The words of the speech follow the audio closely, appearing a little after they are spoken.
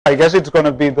I guess it's going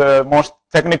to be the most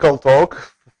technical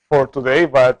talk for today,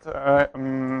 but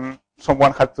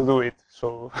someone had to do it.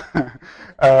 So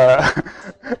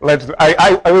let's.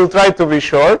 I will try to be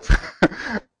short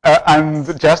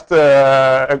and just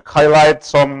highlight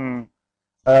some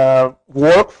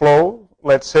workflow,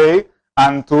 let's say,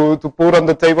 and to put on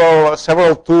the table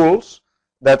several tools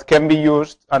that can be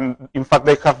used, and in fact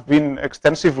they have been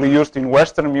extensively used in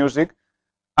Western music,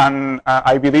 and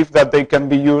I believe that they can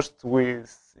be used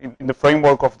in the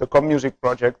framework of the CompMusic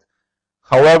project.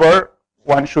 However,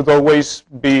 one should always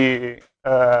be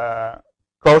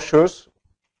cautious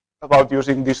about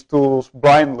using these tools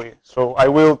blindly. So I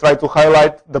will try to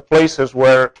highlight the places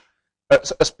where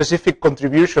a specific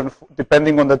contribution,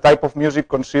 depending on the type of music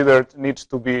considered, needs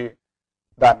to be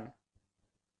done.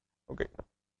 Okay.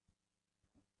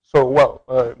 So, well,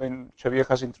 Xavier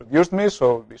has introduced me,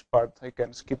 so this part I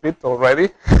can skip it already.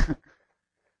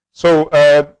 So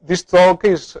this talk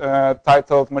is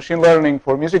titled Machine Learning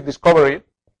for Music Discovery,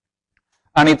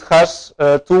 and it has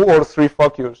 2 or 3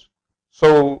 focus.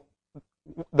 So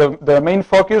the main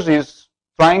focus is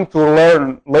trying to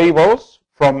learn labels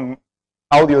from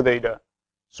audio data.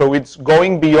 So it's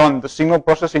going beyond the signal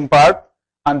processing part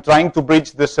and trying to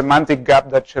bridge the semantic gap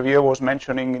that Xavier was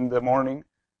mentioning in the morning.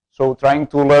 So trying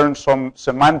to learn some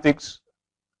semantics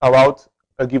about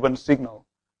a given signal.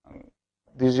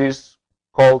 This is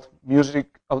called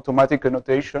music automatic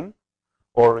annotation,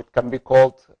 or it can be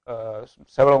called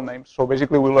several names. So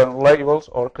basically we learn labels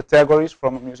or categories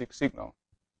from a music signal.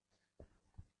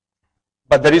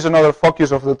 But there is another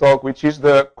focus of the talk, which is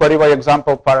the query by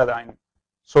example paradigm.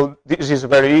 So this is a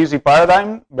very easy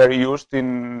paradigm, very used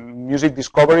in music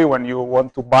discovery when you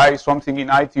want to buy something in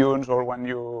iTunes or when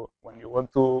you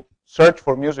want to search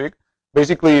for music.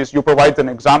 Basically, is you provide an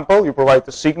example, you provide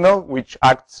a signal which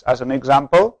acts as an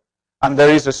example, and there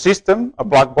is a system, a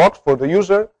black box for the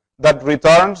user that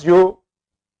returns you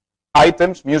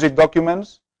items, music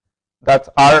documents that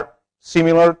are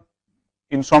similar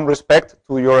in some respect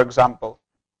to your example.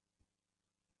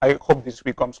 I hope this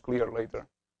becomes clear later.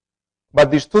 But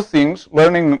these 2 things,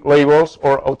 learning labels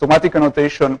or automatic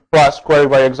annotation plus query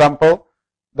by example,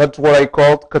 that's what I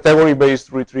call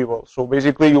category-based retrieval. So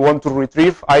basically you want to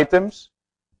retrieve items.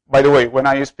 By the way, when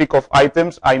I speak of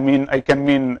items, I can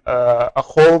mean a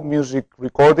whole music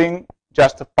recording,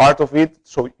 just a part of it,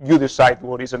 so you decide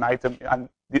what is an item, and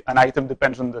an item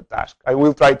depends on the task. I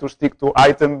will try to stick to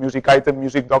item,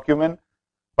 music document,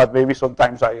 but maybe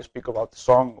sometimes I speak about a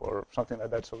song or something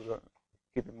like that, so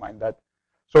keep in mind that.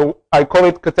 So I call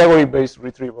it category-based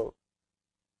retrieval.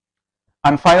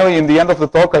 And finally, in the end of the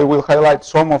talk, I will highlight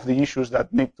some of the issues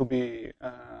that need to be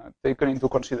taken into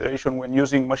consideration when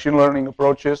using machine learning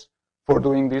approaches for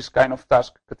doing this kind of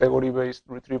task, category-based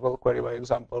retrieval, query by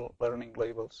example, learning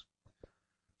labels.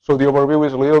 So the overview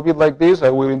is a little bit like this. I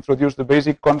will introduce the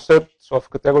basic concepts of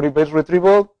category-based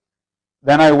retrieval.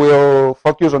 Then I will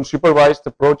focus on supervised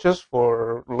approaches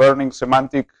for learning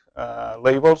semantic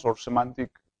labels or semantic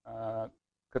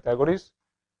categories.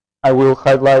 I will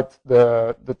highlight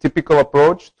the typical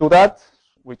approach to that,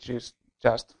 which is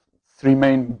just 3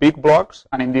 main big blocks.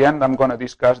 And in the end, I'm going to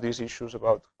discuss these issues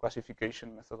about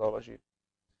classification methodology.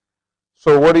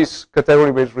 So what is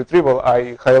category-based retrieval?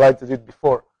 I highlighted it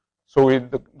before. So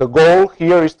the goal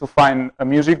here is to find a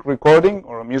music recording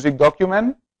or a music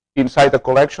document inside a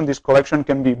collection. This collection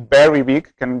can be very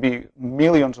big, can be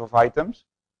millions of items.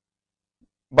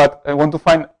 But I want to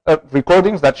find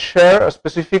recordings that share a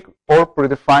specific or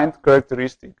predefined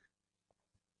characteristic.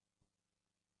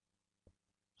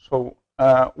 So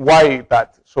why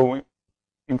that? So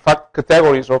in fact,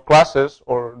 categories or classes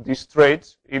or these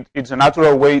traits, it's a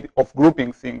natural way of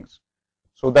grouping things.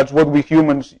 So that's what we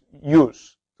humans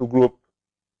use to group.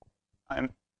 And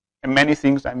many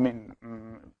things, I mean,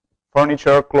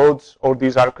 furniture, clothes, all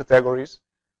these are categories.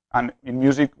 And in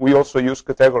music, we also use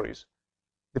categories.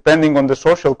 Depending on the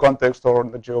social context or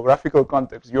the geographical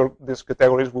context, these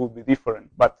categories will be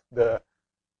different. But the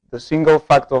single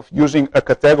fact of using a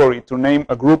category to name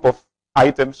a group of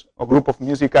items, a group of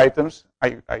music items,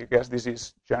 I guess this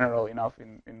is general enough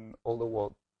in all the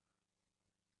world.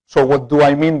 So what do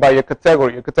I mean by a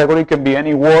category? A category can be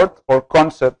any word or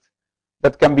concept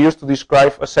that can be used to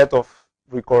describe a set of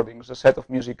recordings, a set of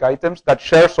music items that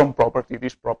share some property,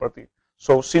 this property.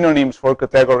 So synonyms for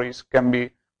categories can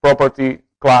be property,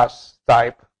 class,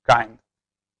 type, kind,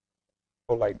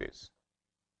 or like this.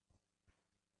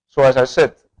 So as I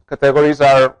said, categories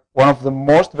are one of the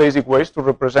most basic ways to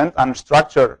represent and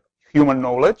structure human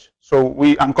knowledge. So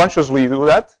we unconsciously do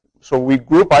that. So we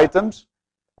group items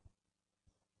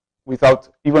without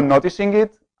even noticing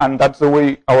it, and that's the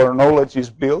way our knowledge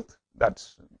is built.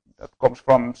 That's that comes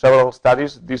from several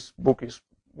studies. This book is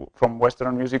from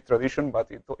Western music tradition, but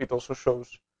it also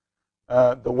shows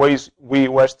the ways we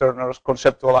Westerners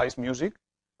conceptualize music.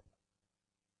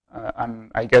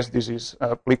 And I guess this is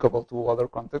applicable to other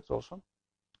contexts also.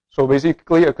 So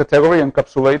basically, a category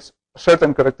encapsulates a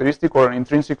certain characteristic or an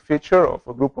intrinsic feature of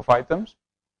a group of items.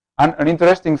 And an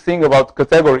interesting thing about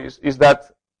categories is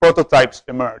that prototypes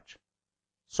emerge.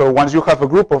 So once you have a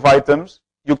group of items,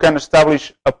 you can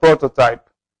establish a prototype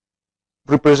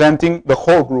representing the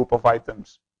whole group of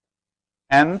items.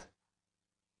 And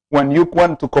when you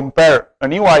want to compare a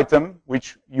new item,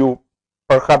 which you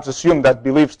perhaps assume that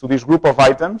belongs to this group of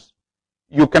items,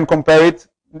 you can compare it.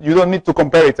 You don't need to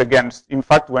compare it against. In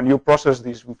fact, when you process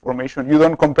this information, you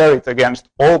don't compare it against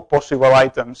all possible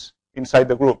items inside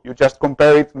the group. You just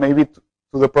compare it maybe to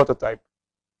the prototype.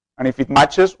 And if it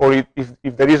matches, or if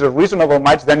there is a reasonable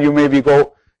match, then you maybe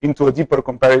go into a deeper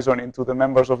comparison into the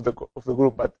members of the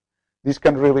group. But this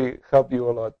can really help you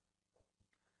a lot.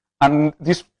 And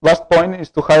this last point is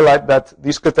to highlight that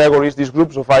these categories, these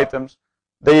groups of items,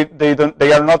 they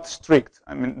are not strict.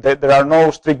 I mean, there are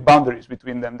no strict boundaries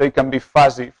between them. They can be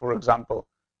fuzzy, for example.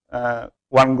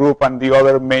 One group and the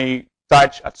other may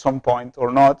touch at some point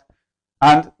or not,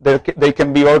 and they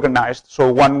can be organized.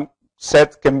 So one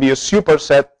set can be a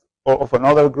superset of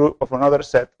another group, of another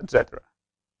set, etc.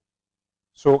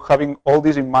 So having all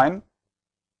this in mind,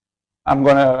 I'm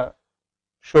going to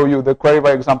show you the query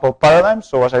by example paradigm.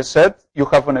 So as I said, you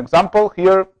have an example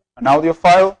here, an audio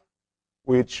file,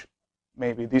 which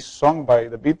maybe this song by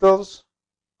the Beatles.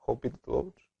 Hope it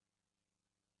loads.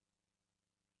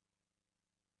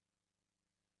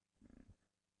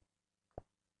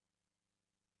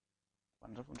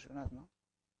 ¿Cuándo funciona, no?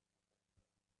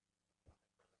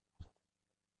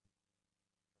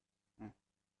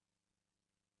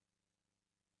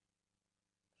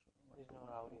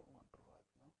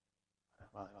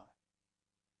 Vale, vale.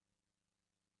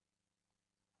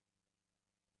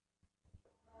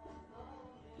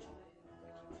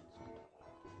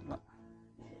 No.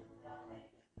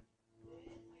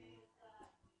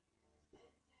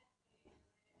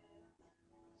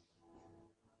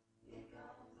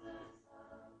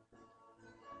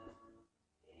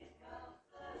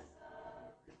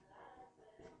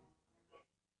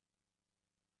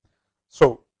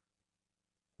 So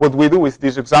what we do with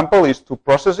this example is to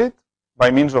process it by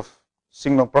means of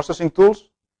signal processing tools,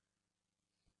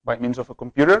 by means of a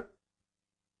computer,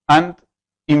 and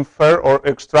infer or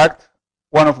extract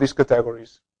one of these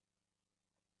categories.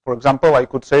 For example, I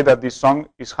could say that this song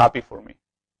is happy for me.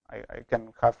 I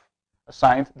can have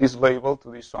assigned this label to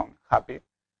this song, happy,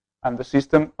 and the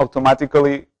system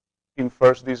automatically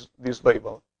infers this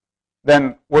label.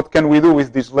 Then what can we do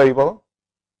with this label?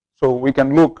 So we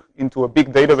can look into a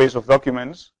big database of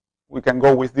documents. We can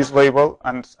go with this label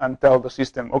and tell the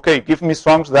system, okay, give me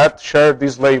songs that share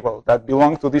this label, that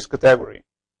belong to this category.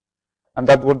 And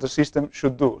that's what the system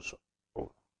should do.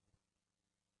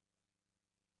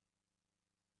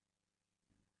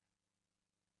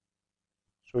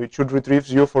 So it should retrieve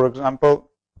you, for example,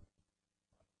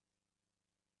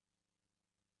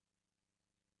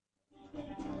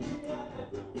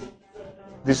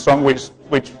 this song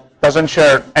which doesn't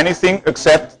share anything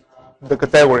except the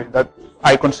category that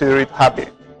I consider it happy.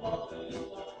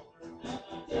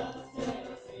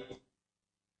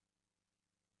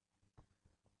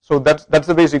 So that's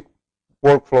the basic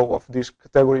workflow of this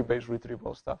category-based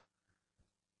retrieval stuff.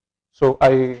 So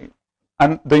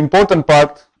and the important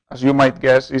part, as you might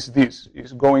guess, is this,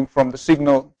 is going from the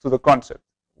signal to the concept.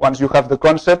 Once you have the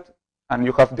concept and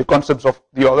you have the concepts of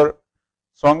the other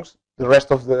songs, the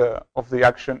rest of the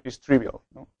action is trivial.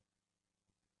 No?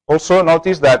 Also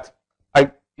notice that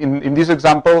in this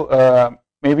example,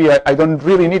 maybe I don't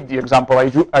really need the example.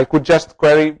 I could just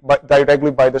query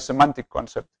directly by the semantic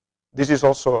concept. This is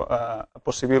also a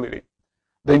possibility.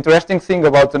 The interesting thing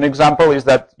about an example is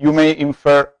that you may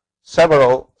infer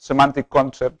several semantic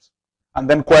concepts and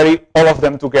then query all of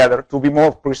them together to be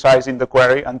more precise in the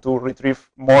query and to retrieve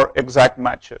more exact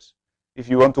matches. If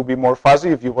you want to be more fuzzy,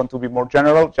 if you want to be more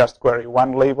general, just query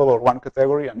one label or one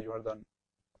category and you are done.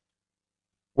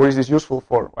 What is this useful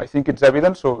for? I think it's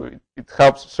evident, so it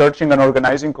helps searching and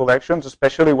organizing collections,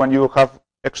 especially when you have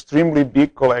extremely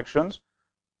big collections.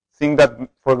 Think that,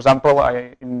 for example,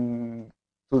 in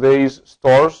today's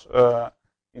stores,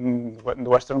 in the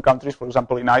Western countries, for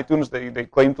example, in iTunes, they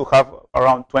claim to have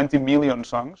around 20 million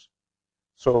songs.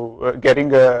 So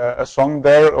getting a song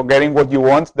there or getting what you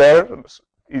want there,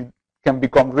 it can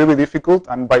become really difficult.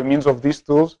 And by means of these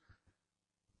tools,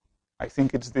 I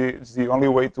think it's the only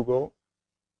way to go.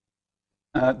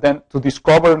 Then to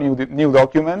discover new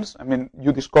documents, I mean,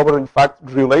 you discover, in fact,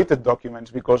 related documents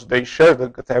because they share the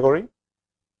category.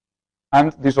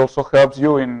 And this also helps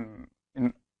you in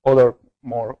other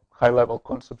more high-level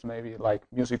concepts, maybe like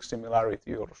music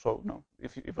similarity or so. No?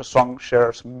 If a song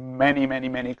shares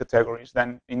many categories,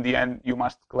 then in the end, you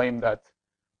must claim that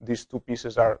these two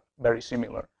pieces are very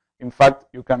similar. In fact,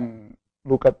 you can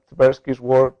look at Tversky's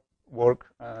work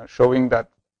showing that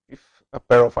if a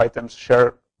pair of items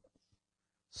share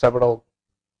several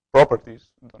properties,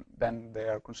 then they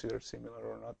are considered similar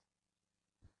or not.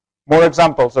 More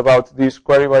examples about this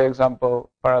query by example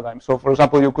paradigm. So, for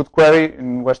example, you could query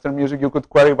in Western music. You could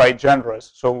query by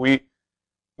genres. So we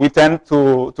tend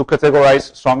to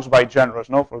categorize songs by genres.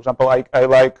 No, for example, I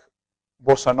like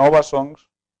bossa nova songs,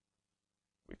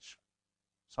 which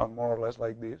sound more or less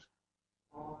like this.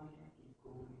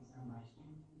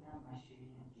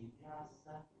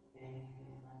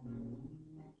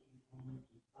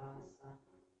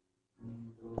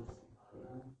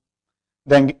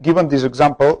 Then, given this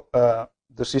example,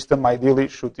 the system ideally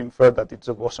should infer that it's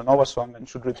a bossa nova song and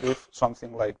should retrieve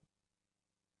something like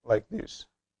this.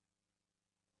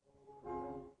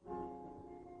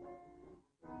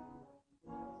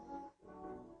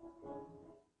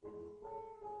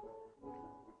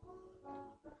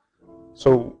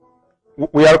 So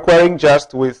we are querying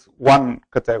just with one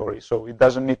category, so it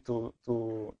doesn't need to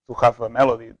have a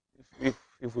melody.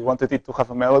 If we wanted it to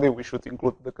have a melody, we should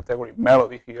include the category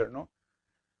melody here, no?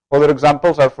 Other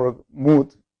examples are for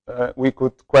mood. We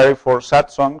could query for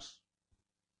sad songs.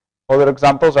 Other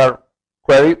examples are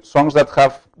query songs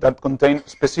that contain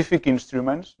specific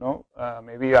instruments. No,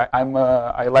 maybe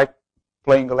I like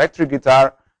playing electric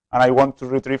guitar, and I want to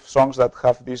retrieve songs that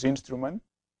have this instrument.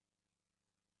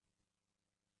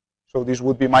 So this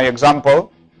would be my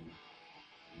example.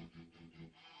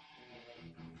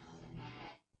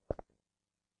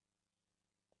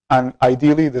 And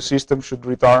ideally, the system should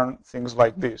return things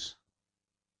like this,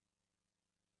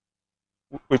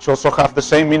 which also have the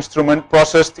same instrument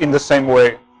processed in the same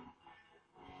way.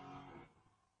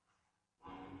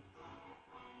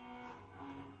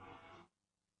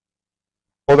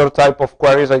 Other type of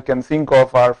queries I can think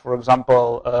of are, for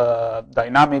example,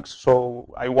 dynamics.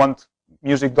 So I want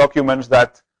music documents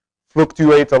that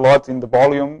fluctuate a lot in the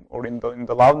volume or in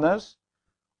the loudness.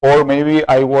 Or maybe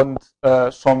I want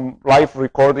some live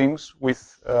recordings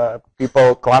with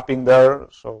people clapping there,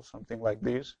 so something like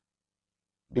this,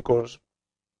 because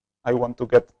I want to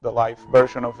get the live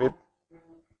version of it.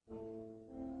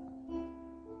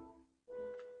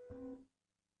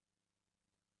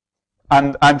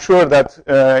 And I'm sure that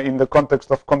in the context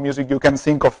of CompMusic, you can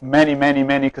think of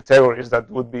many categories that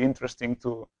would be interesting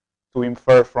to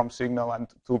infer from signal and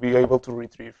to be able to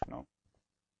retrieve. No?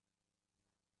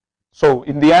 So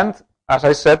in the end, as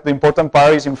I said, the important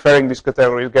part is inferring these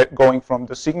categories, going from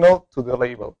the signal to the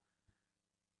label.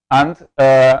 And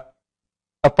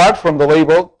apart from the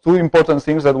label, two important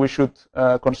things that we should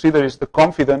consider is the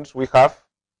confidence we have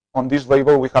on this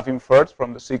label we have inferred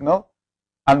from the signal,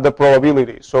 and the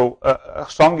probability. So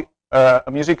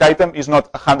a music item is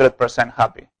not 100%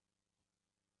 happy.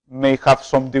 May have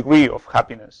some degree of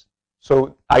happiness.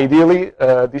 So ideally,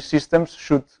 these systems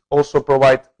should also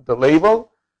provide the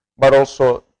label, but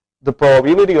also the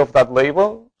probability of that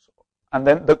label, and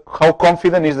then how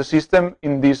confident is the system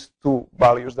in these two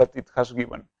values that it has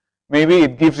given. Maybe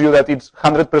it gives you that it's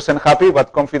 100% happy,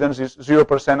 but confidence is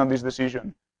 0% on this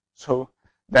decision. So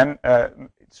then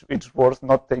it's worth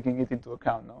not taking it into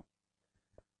account. No?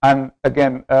 And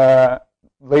again,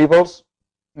 labels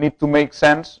need to make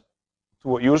sense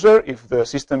to a user if the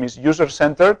system is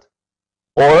user-centered,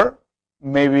 or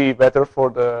maybe better for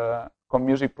the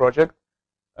CompMusic project,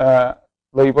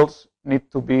 labels need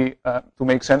to be to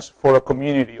make sense for a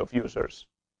community of users,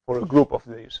 for a group of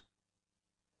these.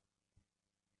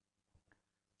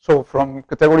 So from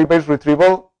category-based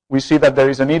retrieval, we see that there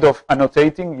is a need of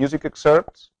annotating music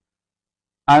excerpts,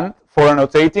 and for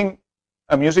annotating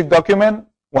a music document,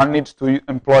 one needs to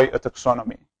employ a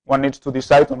taxonomy. One needs to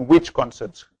decide on which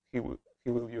concepts he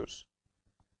will use.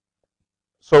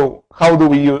 So how do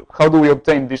we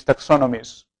obtain these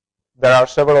taxonomies? There are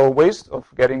several ways of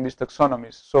getting these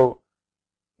taxonomies. So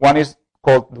one is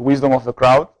called the wisdom of the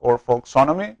crowd, or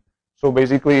folksonomy. So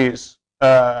basically is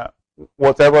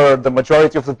whatever the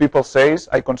majority of the people says,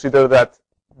 I consider that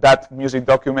that music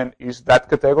document is that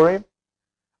category.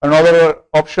 Another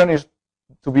option is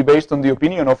to be based on the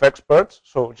opinion of experts,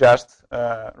 so just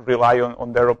rely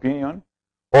on their opinion.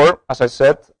 Or, as I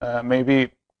said,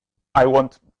 maybe I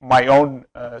want my own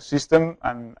system,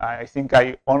 and I think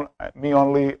I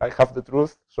have the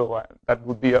truth, so that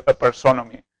would be a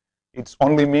personomy. It's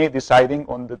only me deciding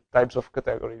on the types of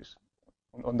categories,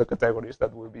 on the categories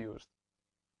that will be used.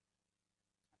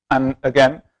 And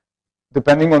again,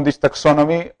 depending on this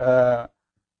taxonomy,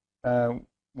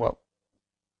 well,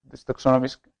 these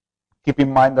taxonomies, keep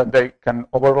in mind that they can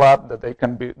overlap, that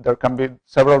there can be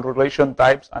several relation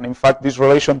types, and in fact, these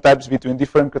relation types between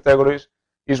different categories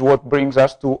is what brings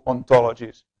us to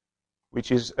ontologies,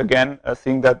 which is again a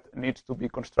thing that needs to be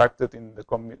constructed in the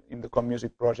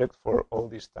CompMusic project for all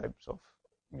these types of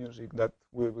music that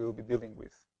we will be dealing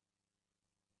with.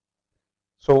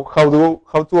 So how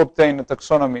to obtain a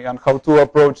taxonomy and how to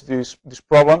approach these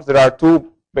problems? There are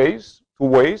two ways.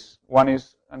 One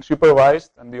is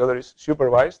unsupervised and the other is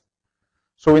supervised.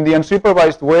 So in the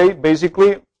unsupervised way,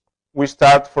 basically, we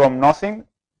start from nothing.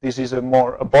 This is a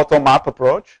bottom-up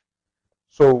approach.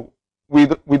 So we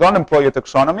don't employ a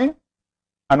taxonomy,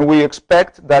 and we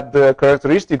expect that the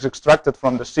characteristics extracted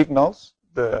from the signals,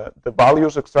 the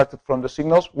values extracted from the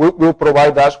signals, will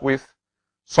provide us with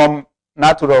some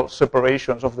natural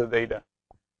separations of the data.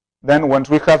 Then once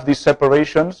we have these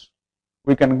separations,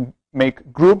 we can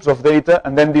make groups of data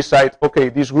and then decide, okay,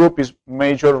 this group is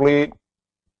majorly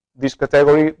this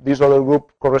category, this other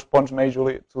group corresponds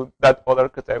majorly to that other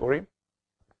category.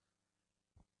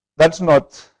 That's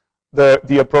not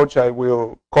the approach I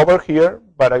will cover here,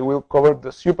 but I will cover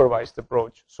the supervised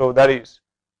approach. So that is,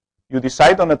 you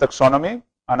decide on a taxonomy,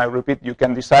 and I repeat, you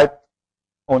can decide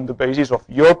on the basis of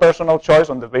your personal choice,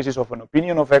 on the basis of an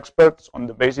opinion of experts, on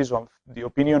the basis of the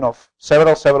opinion of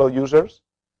several users.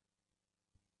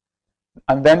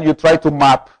 And then you try to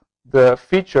map the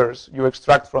features you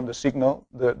extract from the signal,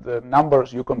 the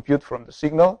numbers you compute from the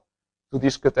signal, to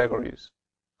these categories.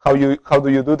 How do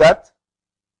you do that?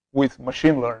 With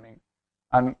machine learning.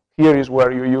 And here is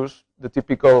where you use the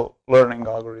typical learning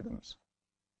algorithms.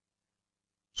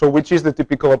 So which is the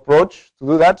typical approach to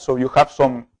do that? So you have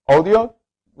some audio,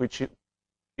 which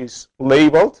is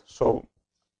labeled. So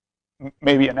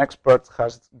maybe an expert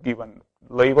has given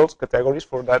labels, categories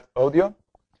for that audio.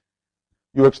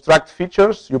 You extract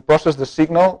features, you process the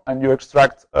signal, and you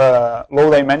extract a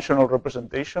low-dimensional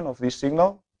representation of this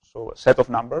signal, so a set of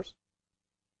numbers.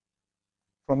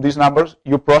 From these numbers,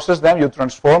 you process them, you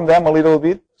transform them a little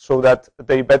bit so that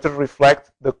they better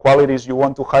reflect the qualities you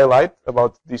want to highlight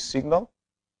about this signal.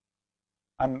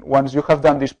 And once you have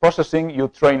done this processing, you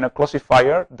train a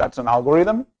classifier, that's an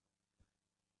algorithm,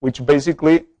 which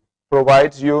basically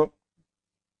provides you,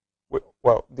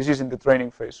 well, this is in the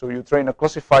training phase. So you train a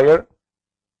classifier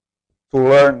to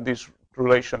learn these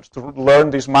relations, to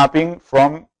learn this mapping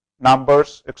from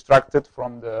numbers extracted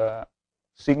from the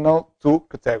signal to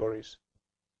categories.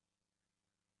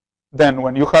 Then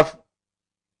when you have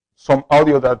some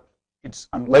audio that it's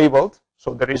unlabeled,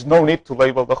 so there is no need to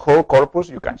label the whole corpus,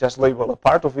 you can just label a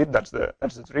part of it, that's the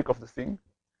trick of the thing.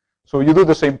 So you do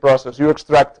the same process, you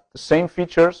extract the same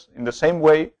features in the same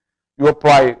way, you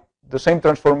apply the same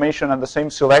transformation and the same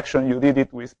selection you did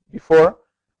it with before,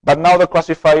 but now the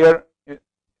classifier,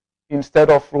 instead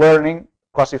of learning,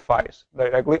 classifies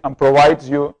directly and provides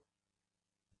you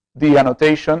the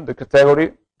annotation, the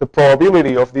category, the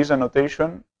probability of this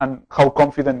annotation, and how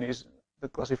confident is the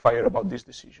classifier about this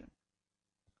decision.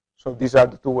 So these are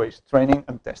the two ways, training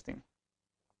and testing.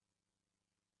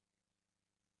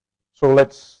 So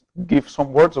let's give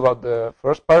some words about the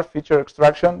first part, feature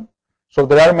extraction. So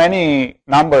there are many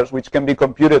numbers which can be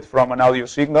computed from an audio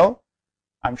signal.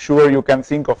 I'm sure you can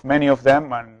think of many of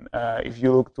them, and if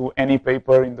you look to any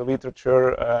paper in the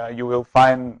literature, you will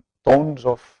find tons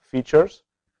of features.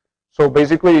 So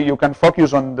basically, you can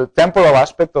focus on the temporal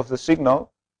aspect of the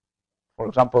signal, for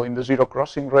example, in the zero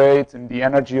crossing rate, in the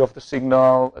energy of the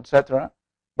signal, etc.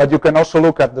 But you can also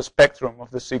look at the spectrum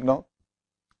of the signal.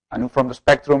 And from the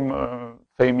spectrum,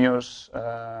 famous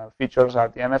features are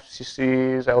the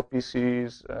MFCCs,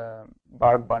 LPCs,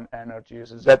 bark band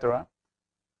energies, etc.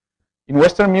 In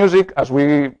Western music, as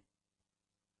we,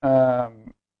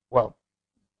 well,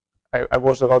 I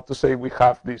was about to say we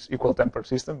have this equal tempered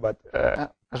system, but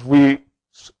as we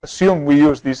assume we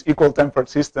use this equal tempered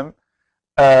system,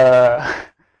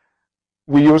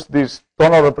 we use this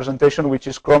tonal representation, which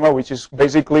is chroma, which is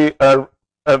basically a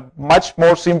much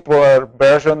more simpler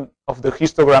version of the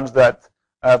histograms that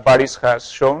Baris has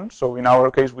shown. So in our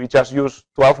case, we just use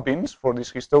 12 bins for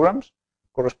these histograms,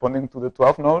 corresponding to the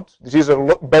 12 notes. This is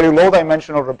a very low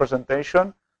dimensional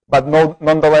representation, but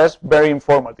nonetheless very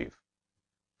informative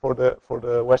for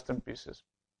the Western pieces.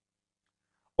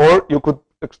 Or you could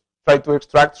try to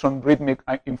extract some rhythmic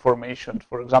information.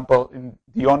 For example, in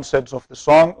the onsets of the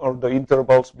song or the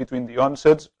intervals between the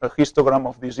onsets, a histogram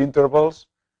of these intervals,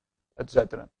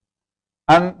 etc.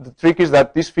 And the trick is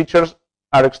that these features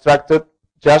are extracted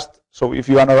just So if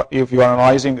you are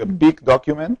analyzing a big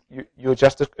document, you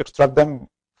just extract them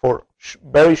for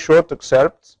very short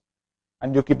excerpts,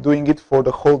 and you keep doing it for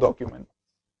the whole document.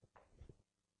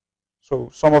 So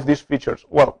some of these features,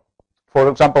 well, for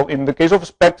example, in the case of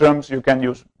spectrums, you can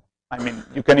use,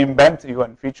 you can invent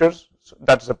even features. So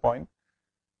that's the point.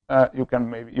 You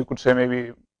could say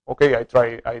maybe, okay,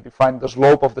 I define the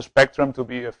slope of the spectrum to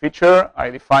be a feature. I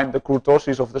define the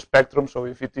kurtosis of the spectrum, so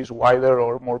if it is wider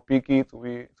or more peaky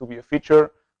to be a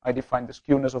feature. I define the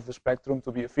skewness of the spectrum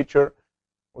to be a feature,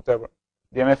 whatever.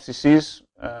 The MFCCs,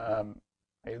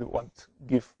 I won't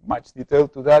give much detail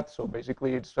to that. So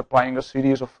basically, it's applying a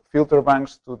series of filter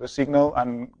banks to the signal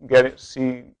and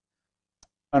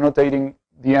annotating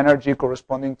the energy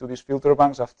corresponding to these filter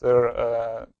banks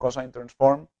after cosine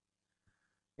transform.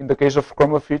 In the case of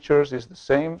chroma features, is the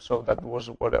same. So that was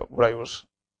what I was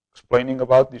explaining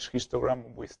about, this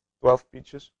histogram with 12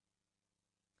 pitches.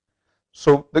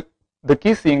 So the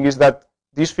key thing is that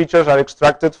these features are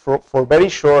extracted for very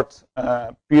short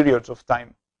periods of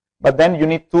time. But then you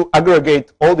need to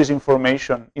aggregate all this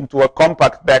information into a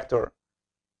compact vector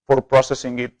for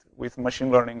processing it with machine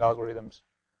learning algorithms.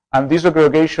 And this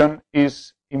aggregation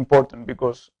is important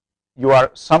because you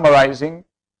are summarizing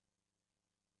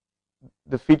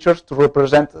the features to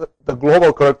represent the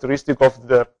global characteristic of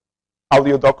the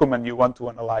audio document you want to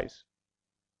analyze.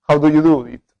 How do you do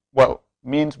it? Well,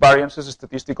 means, variances,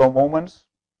 statistical moments,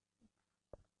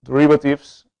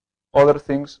 derivatives, other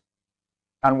things,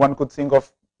 and one could think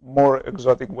of more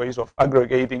exotic ways of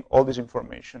aggregating all this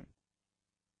information.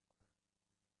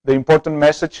 The important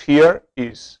message here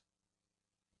is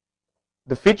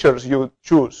the features you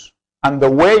choose and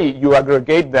the way you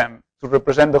aggregate them to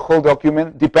represent the whole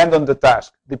document depend on the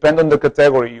task, depend on the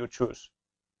category you choose.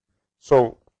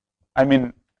 So,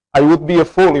 I would be a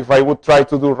fool if I would try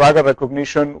to do raga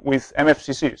recognition with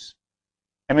MFCCs.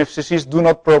 MFCCs do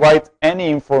not provide any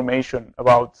information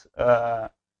about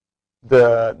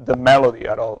the melody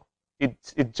at all.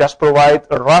 It just provides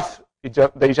a rough.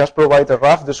 They just provide a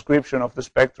rough description of the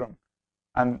spectrum,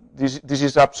 and this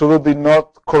is absolutely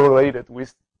not correlated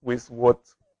with what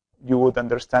you would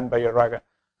understand by a raga.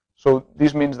 So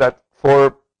this means that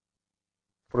for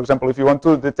example, if you want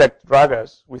to detect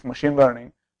ragas with machine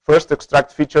learning, first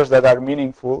extract features that are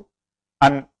meaningful,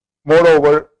 and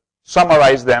moreover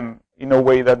summarize them in a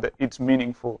way that it's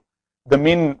meaningful. The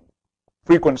mean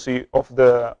frequency of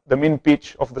the mean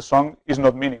pitch of the song is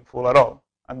not meaningful at all,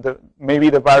 and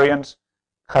maybe the variance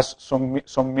has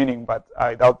some meaning, but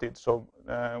I doubt it. So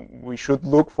we should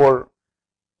look for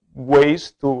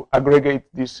ways to aggregate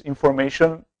this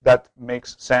information that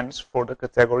makes sense for the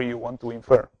category you want to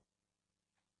infer.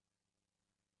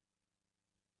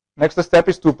 Next step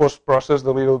is to post-process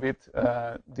a little bit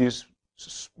this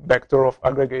vector of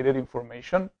aggregated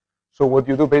information. So what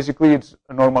you do basically is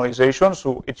a normalization.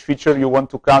 So each feature you want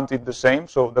to count it the same.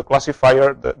 So the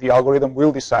classifier, the algorithm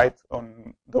will decide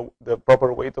on the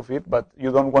proper weight of it, but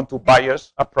you don't want to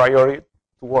bias a priori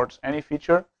towards any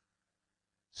feature.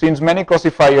 Since many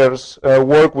classifiers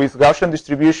work with Gaussian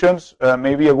distributions,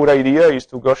 maybe a good idea is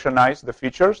to Gaussianize the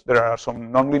features. There are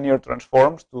some nonlinear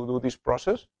transforms to do this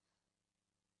process.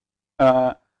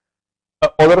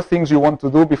 Other things you want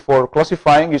to do before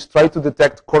classifying is try to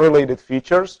detect correlated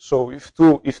features. So if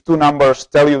two numbers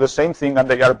tell you the same thing and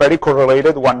they are very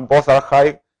correlated, when both are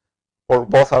high or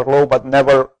both are low, but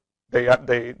never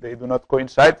they do not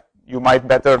coincide, you might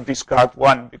better discard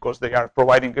one because they are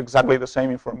providing exactly the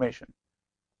same information.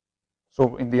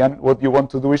 So in the end, what you want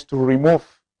to do is to remove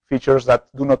features that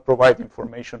do not provide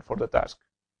information for the task.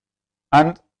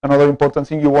 And another important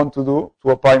thing you want to do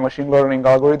to apply machine learning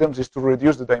algorithms is to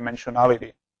reduce the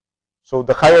dimensionality. So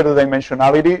the higher the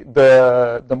dimensionality,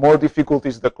 the more difficult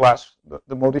is the class,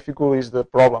 the more difficult is the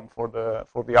problem for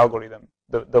the algorithm.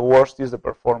 The worst is the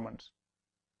performance.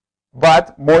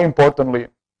 But more importantly,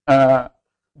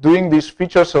 doing this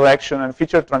feature selection and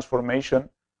feature transformation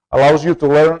allows you to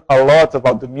learn a lot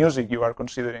about the music you are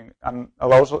considering, and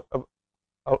allows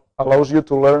you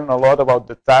to learn a lot about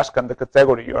the task and the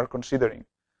category you are considering.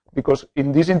 Because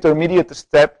in this intermediate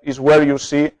step is where you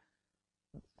see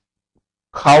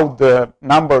how the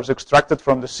numbers extracted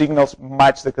from the signals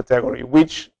match the category,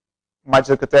 which match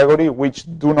the category, which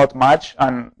do not match,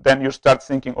 and then you start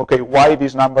thinking, okay, why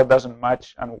this number doesn't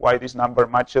match and why this number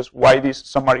matches, why this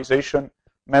summarization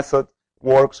method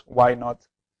works, why not.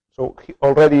 So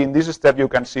already in this step you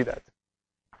can see that.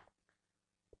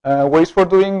 Ways for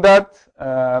doing that,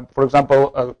 for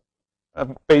example, a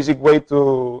basic way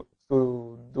to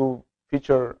do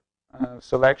feature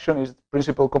selection is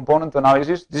principal component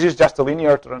analysis. This is just a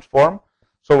linear transform.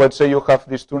 So let's say you have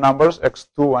these two numbers,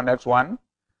 x2 and x1.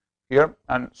 here,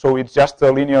 and so it's just a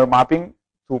linear mapping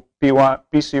to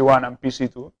PC1 and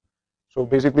PC2. So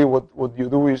basically what you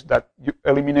do is that you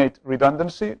eliminate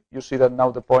redundancy. You see that now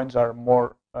the points are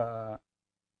more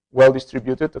well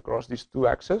distributed across these two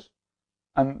axes.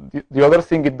 And the other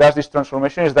thing it does, this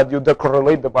transformation, is that you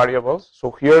decorrelate the variables.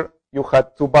 So here you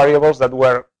had two variables that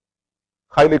were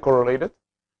highly correlated,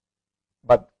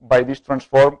 but by this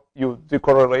transform you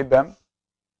decorrelate them.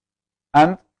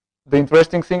 And the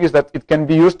interesting thing is that it can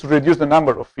be used to reduce the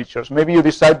number of features. Maybe you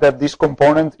decide that this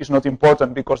component is not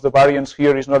important because the variance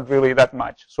here is not really that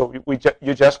much. So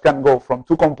you just can go from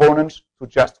two components to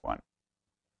just one.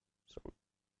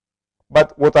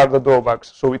 But what are the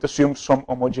drawbacks? So it assumes some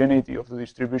homogeneity of the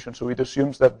distribution. So it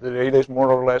assumes that the data is more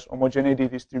or less homogeneity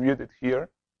distributed here.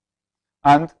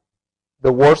 And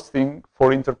the worst thing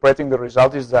for interpreting the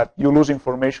result is that you lose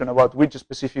information about which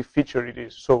specific feature it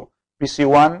is. So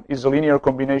PC1 is a linear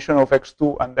combination of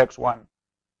x2 and x1.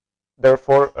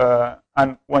 Therefore,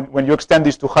 and when you extend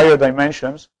this to higher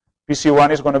dimensions,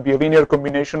 PC1 is going to be a linear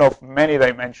combination of many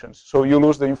dimensions. So you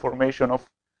lose the information of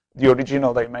the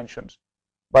original dimensions.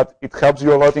 But it helps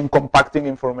you a lot in compacting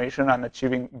information and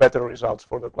achieving better results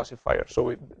for the classifier.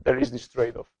 So there is this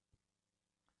trade-off.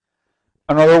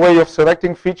 Another way of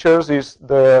selecting features is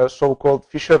the so-called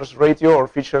Fisher's ratio or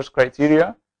Fisher's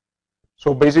criteria.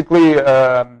 So basically,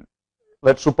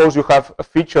 let's suppose you have a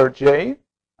feature J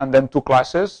and then two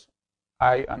classes,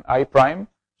 I and I prime.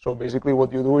 So basically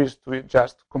what you do is to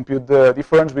just compute the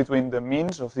difference between the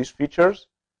means of these features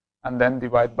and then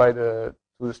divide by the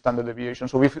standard deviation.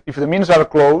 So if the means are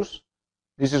close,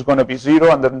 this is going to be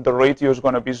 0, and then the ratio is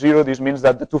going to be 0. This means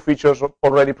that the two features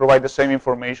already provide the same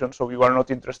information, so you are not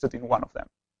interested in one of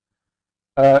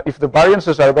them. If the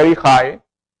variances are very high,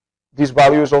 this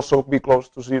value is also be close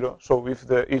to 0. So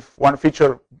if one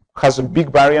feature has a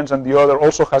big variance and the other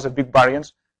also has a big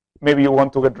variance, maybe you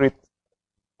want to get rid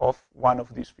of one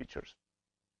of these features.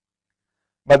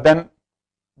 But then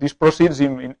this proceeds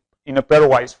in a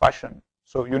pairwise fashion.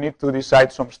 So you need to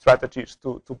decide some strategies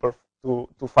to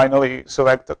finally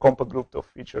select a compact group of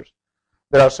features.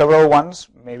 There are several ones.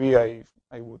 Maybe I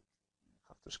would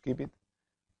have to skip it.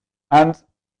 And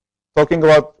talking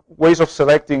about ways of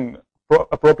selecting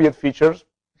appropriate features,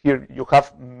 here you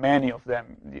have many of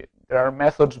them. There are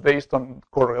methods based on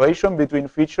correlation between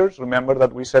features. Remember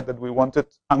that we said that we wanted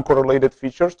uncorrelated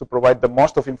features to provide the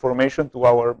most of information to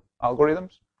our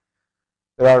algorithms.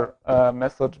 There are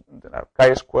methods, there are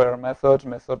chi-square methods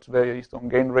based on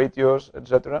gain ratios,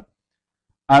 etc.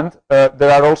 And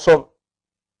there are also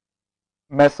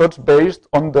methods based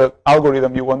on the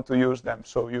algorithm you want to use them.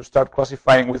 So you start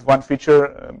classifying with one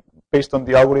feature based on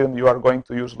the algorithm you are going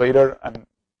to use later and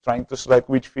trying to select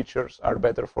which features are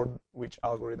better for which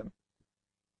algorithm.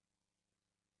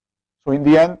 So in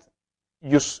the end,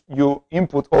 you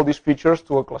input all these features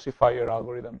to a classifier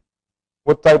algorithm.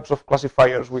 What types of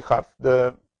classifiers we have?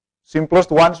 The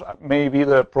simplest ones may be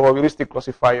the probabilistic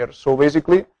classifiers. So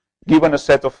basically, given a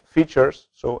set of features,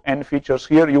 so n features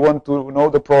here, you want to know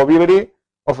the probability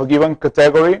of a given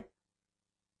category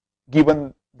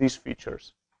given these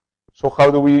features. So how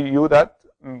do we do that?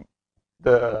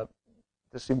 The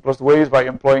simplest way is by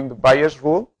employing the Bayes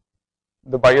rule.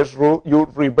 The Bayes rule, you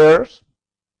reverse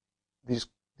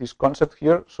this concept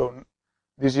here. So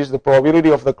this is the probability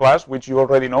of the class, which you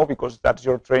already know because that's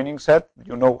your training set.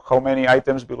 You know how many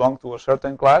items belong to a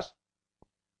certain class.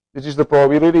 This is the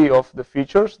probability of the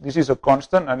features. This is a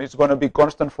constant, and it's going to be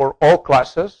constant for all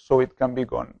classes, so it can be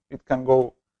gone. It can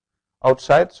go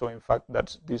outside. So in fact,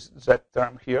 that's this Z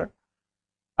term here.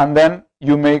 And then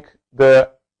you make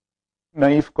the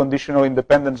naive conditional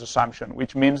independence assumption,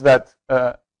 which means that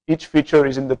each feature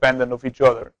is independent of each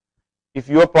other. If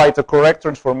you apply the correct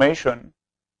transformation,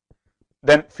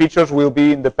 then features will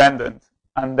be independent,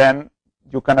 and then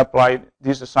you can apply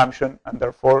this assumption, and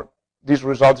therefore this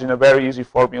results in a very easy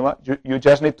formula. You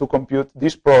just need to compute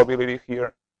this probability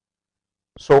here.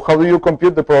 So how do you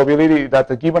compute the probability that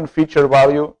a given feature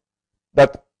value,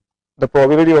 that the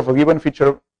probability of a given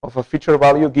feature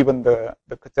value given the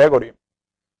category?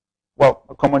 Well,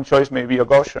 a common choice may be a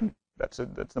Gaussian. That's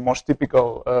the most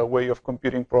typical way of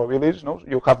computing probabilities. No?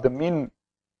 You have the mean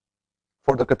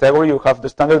for the category, you have the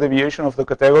standard deviation of the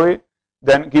category,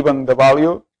 then given the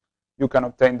value, you can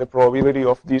obtain the probability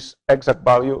of this exact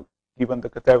value given the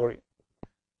category.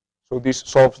 So this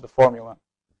solves the formula.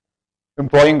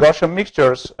 Employing Gaussian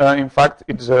mixtures, in fact,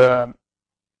 it's a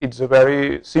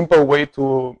very simple way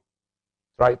to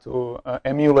try to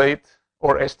emulate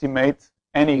or estimate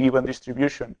any given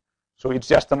distribution. So it's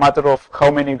just a matter of how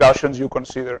many Gaussians you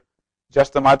consider,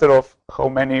 just a matter of how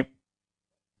many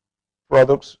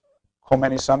products, how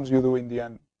many sums you do in the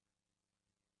end.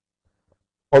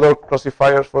 Other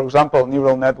classifiers, for example,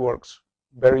 neural networks,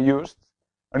 very used.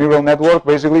 A neural network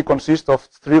basically consists of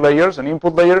 3 layers, an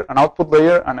input layer, an output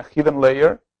layer, and a hidden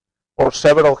layer, or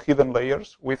several hidden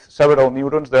layers with several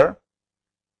neurons there.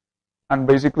 And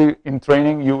basically, in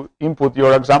training, you input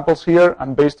your examples here,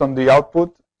 and based on the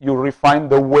output, you refine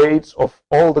the weights of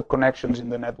all the connections in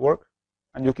the network.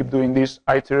 And you keep doing this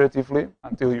iteratively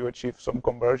until you achieve some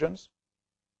convergence.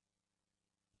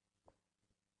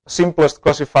 Simplest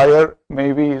classifier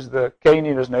maybe is the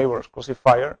k-nearest neighbors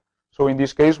classifier. So in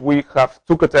this case, we have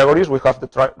 2 categories. We have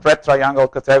the red triangle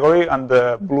category and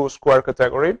the blue square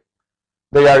category.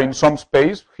 They are in some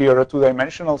space, here a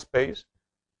 2-dimensional space.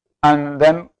 And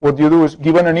then what you do is,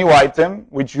 given a new item,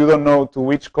 which you don't know to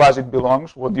which class it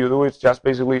belongs, what you do is just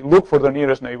basically look for the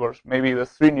nearest neighbors, maybe the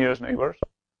 3 nearest neighbors.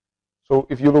 So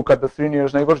if you look at the 3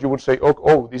 nearest neighbors, you would say,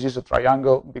 oh, this is a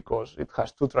triangle because it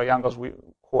has 2 triangles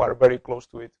who are very close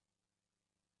to it.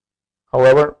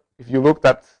 However, if you looked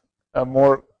at a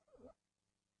more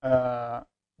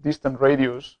distant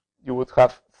radius, you would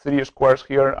have 3 squares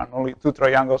here and only 2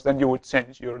 triangles, then you would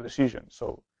change your decision.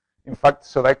 So in fact,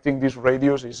 selecting this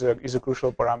radius is a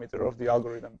crucial parameter of the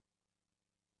algorithm.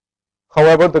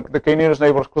 However, the k-nearest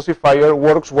neighbors classifier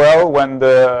works well when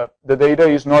the data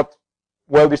is not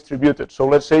well distributed. So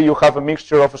let's say you have a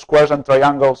mixture of squares and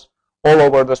triangles all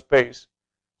over the space.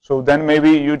 So then maybe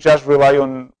you just rely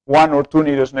on 1 or 2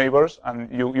 nearest neighbors, and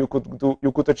you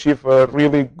could achieve a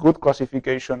really good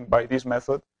classification by this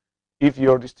method if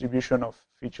your distribution of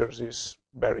features is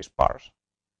very sparse.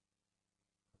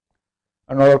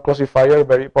 Another classifier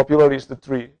very popular is the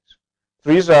trees.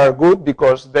 Trees are good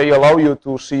because they allow you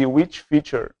to see which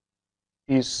feature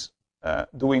is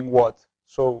doing what.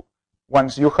 So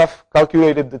once you have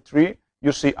calculated the tree,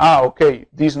 you see, okay,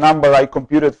 this number I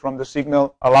computed from the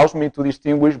signal allows me to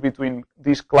distinguish between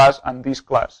this class and this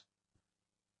class.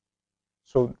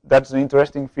 So that's the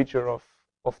interesting feature of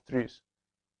trees.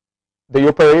 They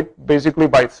operate basically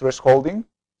by thresholding.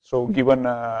 So given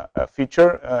a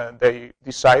feature, they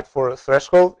decide for a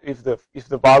threshold. If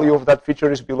the value of that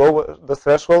feature is below the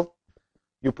threshold,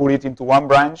 you put it into one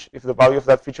branch. If the value of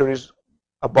that feature is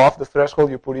above the threshold,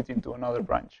 you put it into another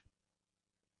branch.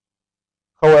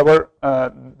 However,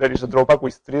 there is a drawback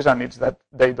with trees, and it's that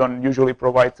they don't usually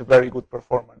provide very good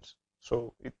performance.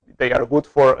 So they are good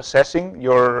for assessing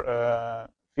your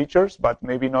features, but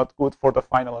maybe not good for the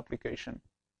final application.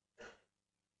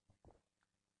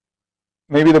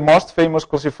 Maybe the most famous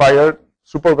classifier,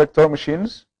 supervector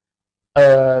machines,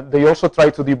 they also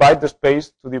try to divide the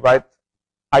space, to divide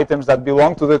items that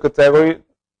belong to the category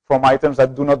from items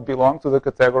that do not belong to the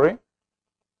category.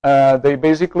 They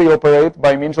basically operate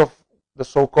by means of the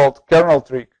so-called kernel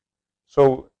trick.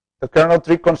 So the kernel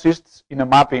trick consists in a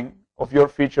mapping of your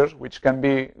features, which can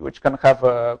have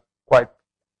a quite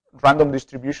random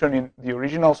distribution in the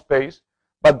original space,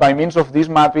 but by means of this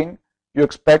mapping, you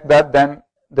expect that then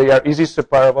they are easily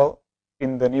separable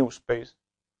in the new space.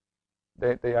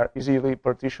 They are easily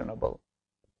partitionable.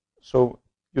 So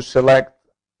you select,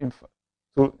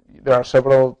 there are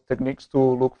several techniques to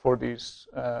look for this,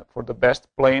 for the best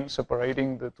plane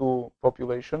separating the 2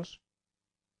 populations.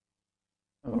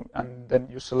 And then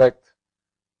you select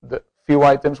the few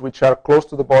items which are close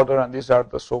to the border, and these are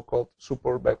the so-called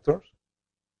super vectors.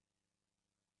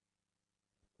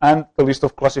 And the list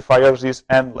of classifiers is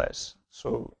endless.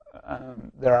 So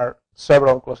there are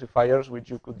several classifiers which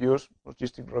you could use,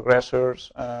 logistic regressors,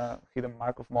 hidden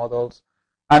Markov models,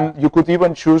 and you could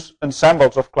even choose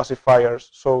ensembles of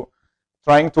classifiers. So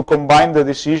trying to combine the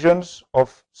decisions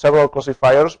of several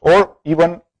classifiers, or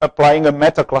even applying a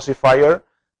meta classifier,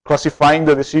 classifying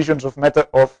the decisions of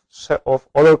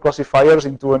other classifiers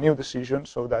into a new decision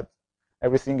so that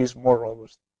everything is more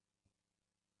robust.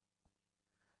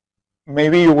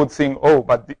 Maybe you would think, oh,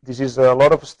 but this is a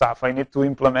lot of stuff. I need to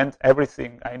implement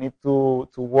everything. I need to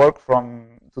do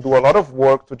a lot of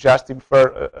work to just infer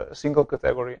a single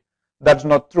category. That's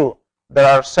not true. There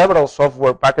are several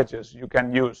software packages you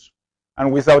can use.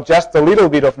 And without just a little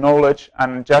bit of knowledge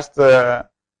and just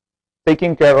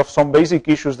taking care of some basic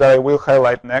issues that I will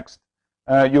highlight next,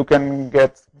 you can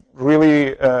get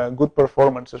really good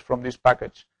performances from this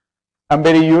package. I'm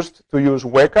very used to use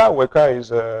Weka. Weka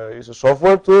is a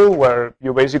software tool where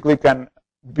you basically can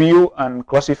view and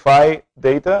classify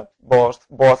data,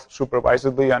 both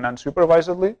supervisedly and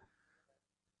unsupervisedly.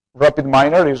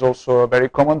 RapidMiner is also a very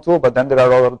common tool, but then there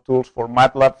are other tools for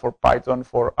MATLAB, for Python,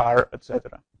 for R,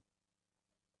 etc.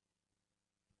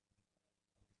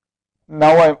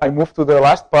 Now I move to the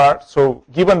last part. So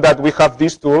given that we have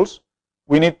these tools,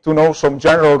 we need to know some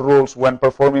general rules when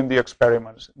performing the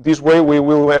experiments. This way we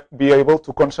will be able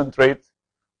to concentrate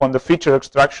on the feature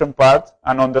extraction part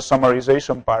and on the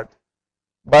summarization part.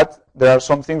 But there are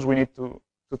some things we need to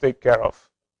take care of.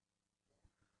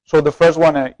 So the first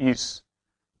one is,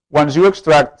 once you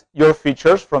extract your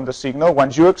features from the signal,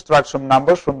 once you extract some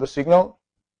numbers from the signal,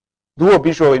 do a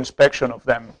visual inspection of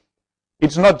them.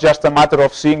 It's not just a matter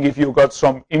of seeing if you got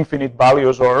some infinite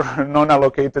values or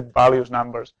non-allocated values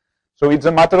numbers. So it's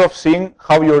a matter of seeing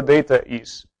how your data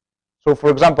is. So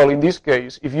for example, in this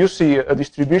case, if you see a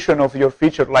distribution of your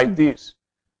feature like this,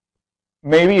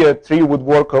 maybe a tree would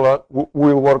work a lot,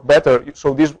 will work better.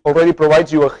 So this already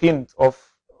provides you a hint of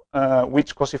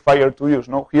which classifier to use.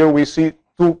 No? Here we see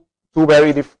two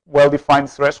very well-defined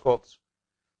thresholds.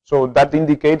 So that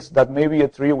indicates that maybe a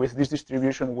tree with this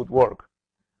distribution would work.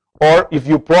 Or if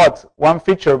you plot one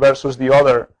feature versus the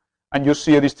other and you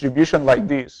see a distribution like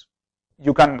this,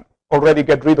 you can already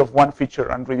get rid of one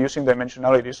feature and reducing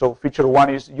dimensionality. So feature 1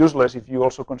 is useless if you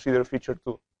also consider feature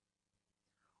 2.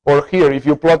 Or here, if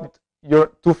you plot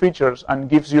your two features and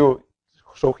gives you,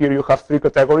 so here you have 3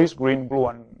 categories, green, blue,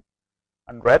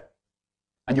 and red,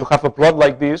 and you have a plot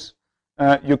like this,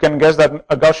 you can guess that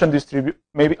a Gaussian distribution,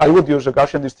 maybe I would use a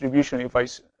Gaussian distribution if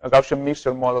a Gaussian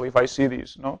mixture model if I see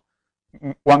this, no?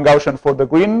 1 Gaussian for the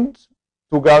greens,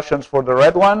 2 Gaussians for the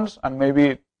red ones, and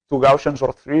maybe 2 Gaussians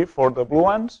or 3 for the blue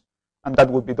ones, and that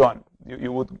would be done.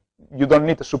 You don't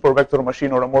need a super vector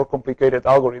machine or a more complicated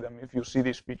algorithm if you see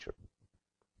this feature.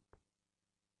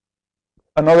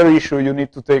 Another issue you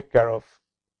need to take care of,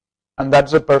 and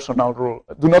that's a personal rule.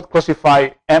 Do not classify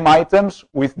M items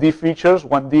with D features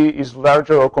when D is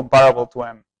larger or comparable to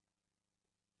M.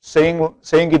 Saying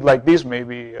it like this may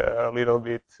be a little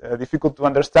bit difficult to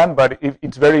understand, but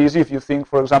it's very easy if you think,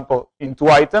 for example, in 2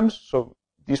 items, so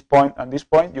this point and this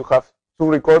point, you have 2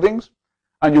 recordings,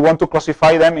 and you want to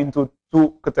classify them into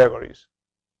 2 categories,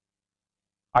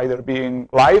 either being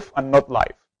live and not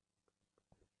live.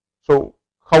 So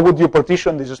how would you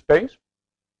partition this space?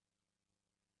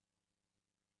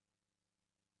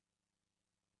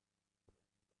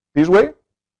 This way?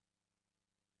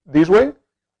 This way?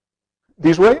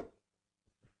 This way?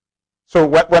 So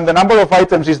when the number of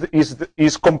items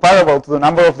is comparable to the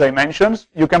number of dimensions,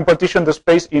 you can partition the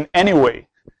space in any way.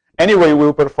 Any way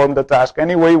will perform the task.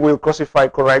 Any way will classify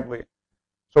correctly.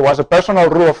 So as a personal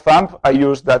rule of thumb, I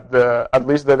use that at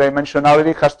least the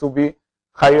dimensionality has to be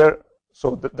higher.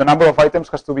 So the number of items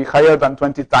has to be higher than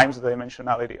 20 times the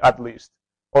dimensionality, at least.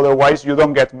 Otherwise, you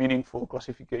don't get meaningful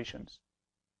classifications.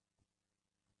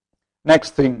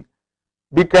 Next thing,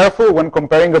 be careful when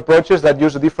comparing approaches that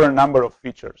use a different number of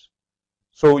features.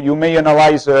 So you may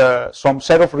analyze some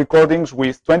set of recordings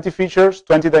with 20 features,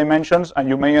 20 dimensions, and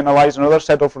you may analyze another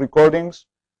set of recordings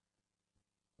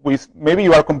with, maybe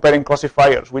you are comparing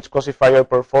classifiers, which classifier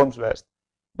performs best.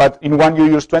 But in one you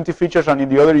use 20 features and in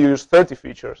the other you use 30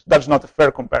 features. That's not a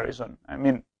fair comparison. I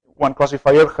mean, one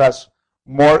classifier has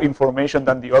more information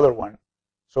than the other one.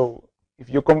 So if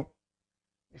you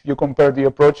compare the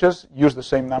approaches, use the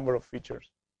same number of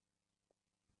features.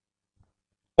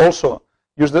 Also,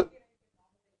 use the...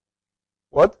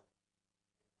 What?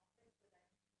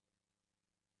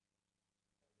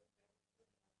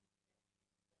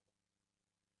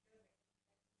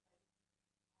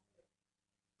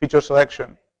 Feature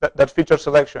selection. That's feature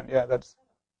selection. Yeah, that's...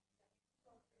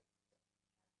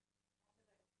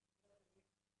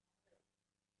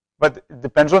 But it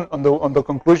depends on the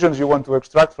conclusions you want to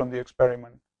extract from the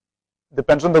experiment.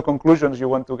 Depends on the conclusions you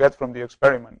want to get from the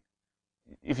experiment.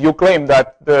 If you claim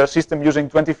that the system using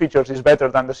 20 features is better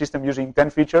than the system using 10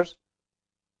 features,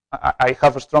 I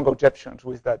have strong objections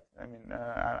with that. I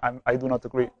mean, I do not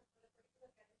agree.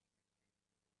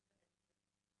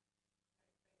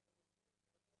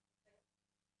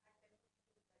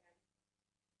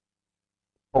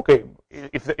 Okay,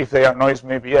 if they are noise,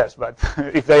 maybe yes, but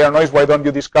if they are noise, why don't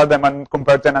you discard them and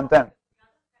compare 10 and 10?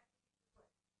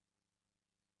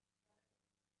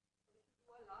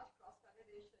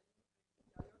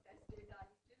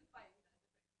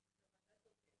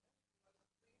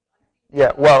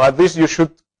 Yeah, well, at least you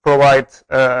should provide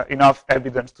enough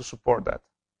evidence to support that.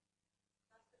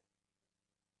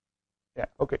 Yeah,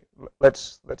 okay,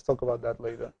 let's talk about that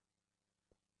later.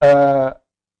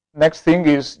 Next thing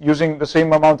is using the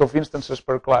same amount of instances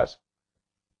per class.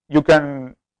 You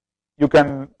can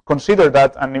consider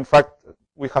that, and in fact,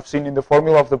 we have seen in the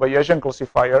formula of the Bayesian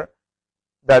classifier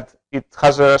that it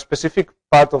has a specific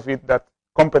part of it that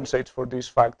compensates for this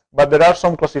fact. But there are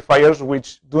some classifiers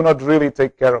which do not really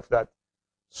take care of that.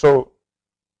 So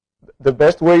the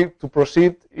best way to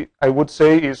proceed, I would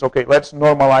say, is, okay, let's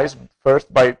normalize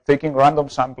first by taking random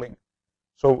sampling.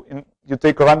 So you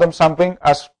take a random sampling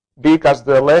as big as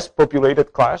the less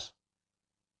populated class,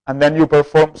 and then you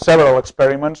perform several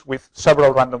experiments with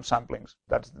several random samplings.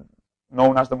 That's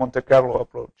known as the Monte Carlo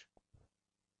approach.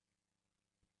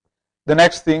 The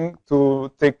next thing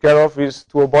to take care of is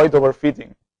to avoid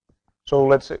overfitting. So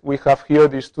let's say we have here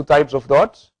these two types of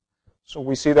dots. So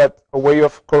we see that a way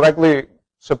of correctly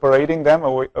separating them,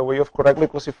 a way of correctly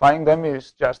classifying them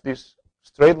is just this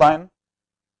straight line.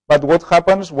 But what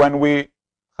happens when we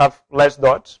have less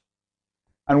dots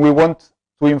and we want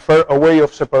to infer a way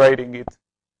of separating it?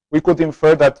 We could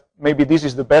infer that maybe this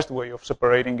is the best way of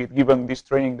separating it given this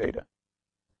training data.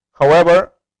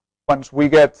 However, once we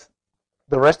get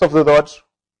the rest of the dots,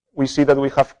 we see that we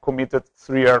have committed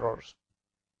 3 errors.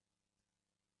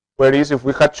 Whereas if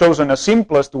we had chosen a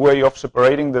simplest way of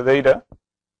separating the data,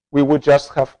 we would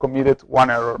just have committed 1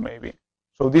 error maybe.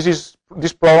 So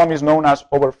this problem is known as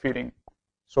overfitting.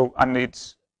 So, and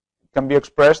it can be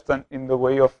expressed in the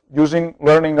way of using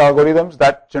learning algorithms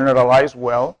that generalize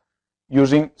well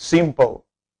using simple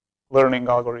learning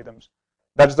algorithms.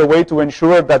 That's the way to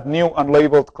ensure that new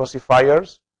unlabeled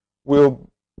classifiers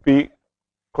will be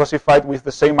classified with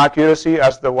the same accuracy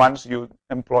as the ones you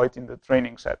employed in the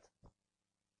training set.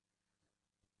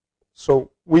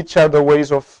 So which are the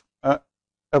ways of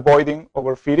avoiding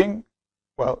overfitting?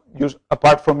 Well,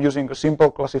 apart from using a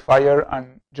simple classifier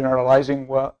and generalizing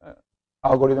well,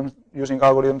 using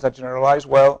algorithms that generalize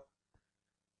well,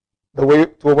 the way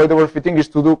to avoid overfitting is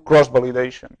to do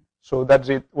cross-validation. So that's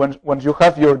it. Once you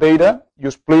have your data, you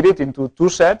split it into 2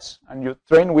 sets and you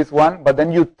train with one, but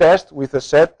then you test with a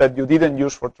set that you didn't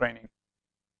use for training.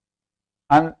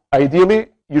 And ideally,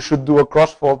 you should do a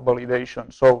cross-fault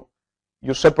validation. So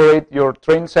you separate your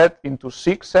train set into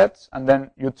 6 sets, and then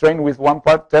you train with one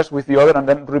part, test with the other, and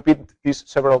then repeat this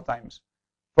several times.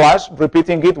 Plus,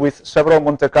 repeating it with several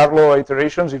Monte Carlo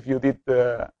iterations if you did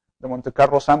the Monte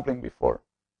Carlo sampling before.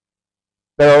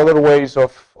 There are other ways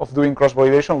of doing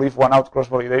cross-validation, leave one out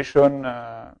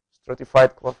cross-validation,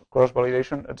 stratified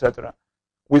cross-validation, etc.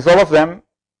 With all of them,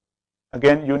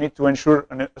 again, you need to ensure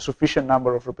a sufficient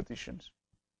number of repetitions.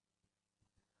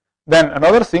 Then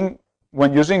another thing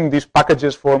when using these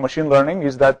packages for machine learning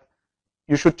is that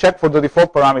you should check for the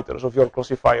default parameters of your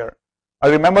classifier. I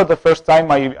remember the first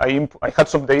time I had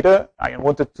some data, I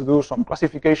wanted to do some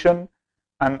classification,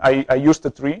 and I used a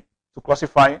tree to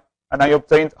classify, and I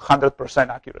obtained 100%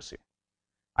 accuracy.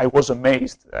 I was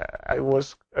amazed. I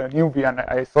was a newbie, and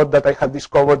I thought that I had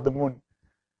discovered the moon.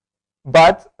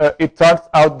 But it turned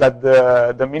out that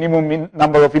the minimum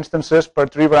number of instances per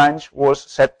tree branch was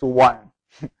set to 1.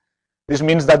 This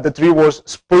means that the tree was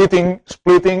splitting,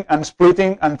 and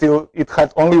splitting until it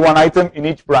had only one item in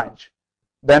each branch.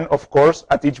 Then, of course,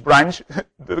 at each branch,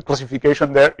 the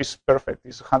classification there is perfect,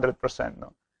 is 100%.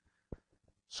 No?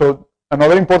 So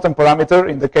another important parameter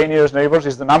in the k-nearest neighbors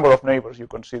is the number of neighbors you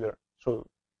consider. So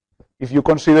if you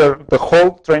consider the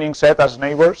whole training set as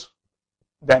neighbors,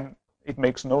 then it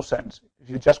makes no sense. If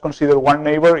you just consider one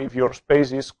neighbor, if your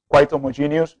space is quite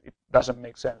homogeneous, it doesn't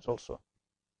make sense also.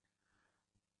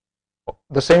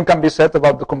 The same can be said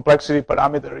about the complexity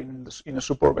parameter in a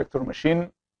super vector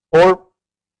machine, or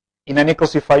in any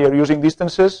classifier using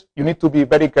distances. You need to be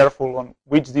very careful on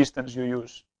which distance you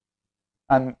use.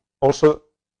 And also,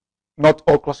 not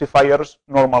all classifiers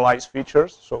normalize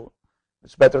features, so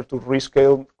it's better to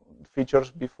rescale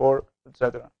features before,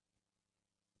 etc.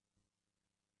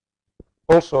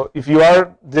 Also, if you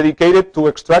are dedicated to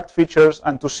extract features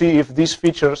and to see if these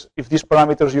features, if these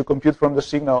parameters you compute from the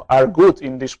signal are good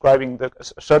in describing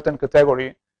a certain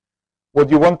category, what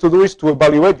you want to do is to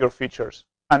evaluate your features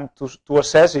and to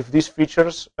assess if these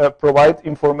features provide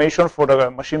information for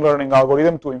the machine learning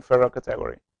algorithm to infer a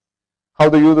category. How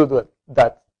do you do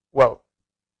that? Well,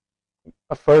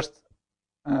 a first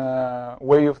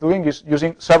way of doing is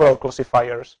using several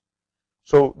classifiers.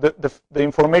 So the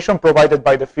information provided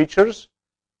by the features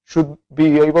should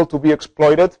be able to be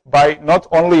exploited by not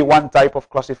only one type of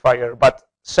classifier, but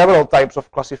several types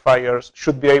of classifiers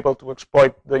should be able to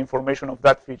exploit the information of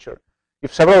that feature.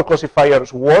 If several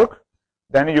classifiers work,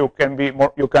 then you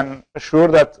can assure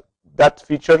that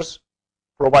features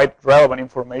provide relevant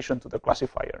information to the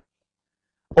classifier.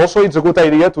 Also, it's a good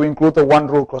idea to include a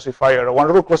one-rule classifier. A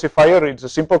one-rule classifier is a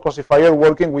simple classifier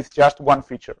working with just one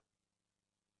feature.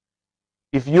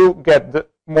 If you get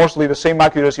mostly the same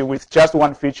accuracy with just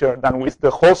one feature than with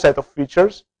the whole set of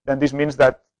features, then this means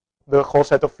that the whole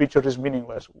set of features is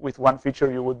meaningless. With one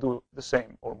feature, you would do the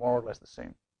same, or more or less the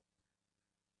same.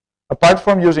 Apart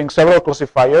from using several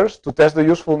classifiers to test the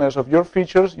usefulness of your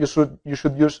features, you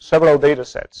should use several data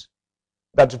sets.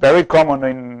 That's very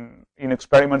common in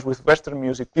experiments with Western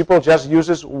music. People just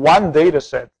use one data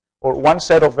set or one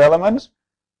set of elements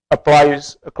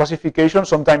applies a classification,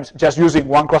 sometimes just using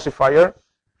one classifier,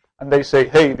 and they say,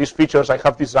 hey, these features I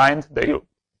have designed, they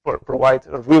provide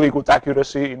a really good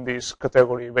accuracy in this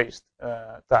category-based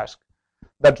task.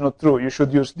 That's not true. You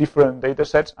should use different data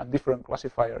sets and different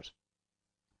classifiers.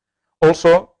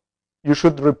 Also, you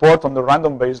should report on the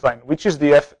random baseline, which is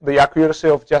the accuracy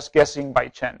of just guessing by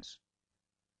chance.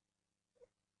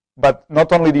 But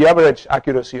not only the average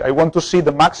accuracy, I want to see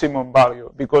the maximum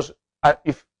value, because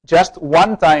if just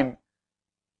one time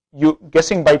you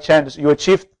guessing by chance, you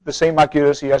achieved the same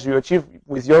accuracy as you achieved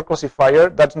with your classifier,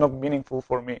 that's not meaningful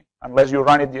for me, unless you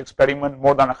run the experiment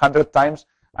more than 100 times,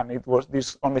 and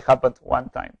this only happened one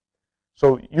time.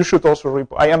 So you should also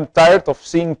report. I am tired of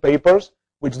seeing papers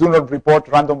which do not report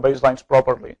random baselines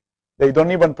properly. They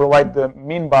don't even provide the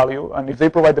mean value, and if they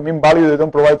provide the mean value, they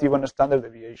don't provide even a standard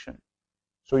deviation.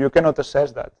 So you cannot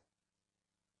assess that.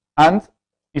 And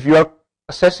if you are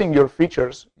assessing your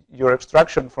features, your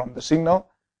extraction from the signal,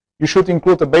 you should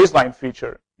include a baseline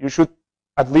feature. You should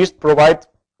at least provide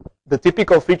the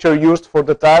typical feature used for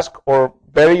the task or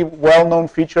very well-known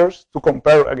features to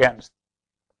compare against.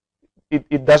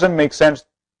 It doesn't make sense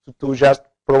to just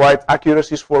provide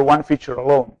accuracies for one feature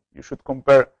alone. You should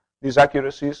compare these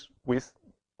accuracies with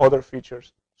other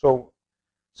features. So,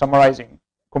 summarizing,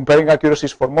 comparing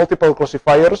accuracies for multiple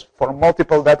classifiers, for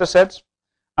multiple data sets,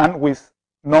 and with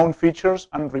known features,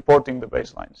 and reporting the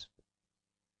baselines.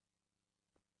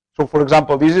 So, for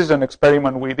example, this is an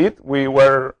experiment we did. We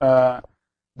were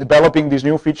developing these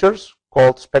new features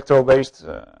called spectral-based,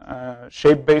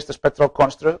 shape-based spectral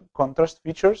contrast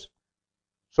features.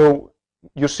 So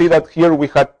you see that here we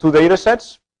had two data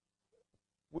sets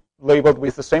labeled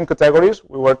with the same categories.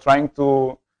 We were trying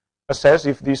to assess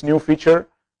if this new feature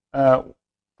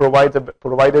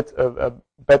provided a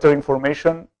better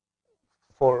information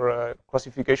for a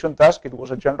classification task. It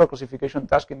was a general classification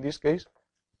task in this case.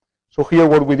 So here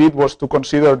what we did was to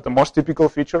consider the most typical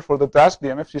feature for the task, the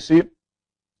MFCC,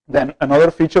 then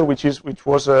another feature which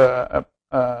was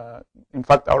in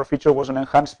fact our feature was an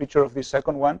enhanced feature of this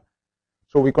second one.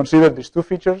 So we considered these two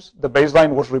features. The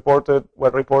baseline were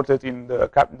reported in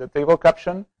the table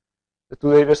caption, the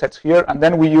two data sets here, and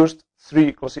then we used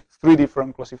three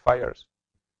different classifiers.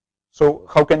 So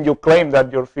how can you claim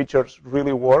that your features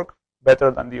really work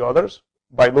better than the others?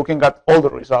 By looking at all the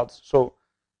results. So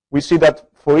we see that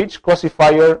for each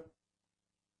classifier,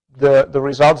 the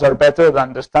results are better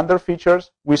than the standard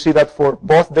features. We see that for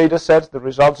both data sets, the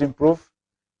results improve.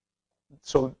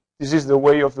 So this is the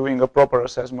way of doing a proper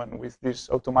assessment with this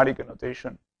automatic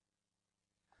annotation.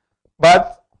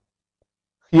 But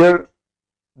here,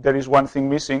 there is one thing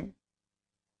missing,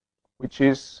 which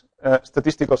is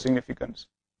statistical significance.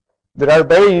 There are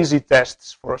very easy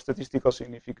tests for statistical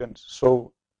significance.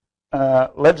 So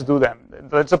let's do them.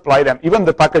 Let's apply them. Even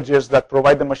the packages that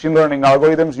provide the machine learning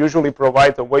algorithms usually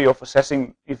provide a way of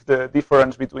assessing if the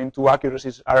difference between two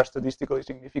accuracies are statistically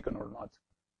significant or not.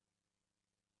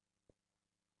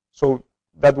 So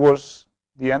that was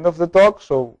the end of the talk.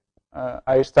 So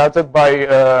I started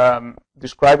by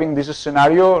describing this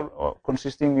scenario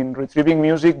consisting in retrieving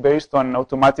music based on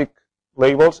automatic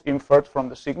labels inferred from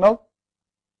the signal.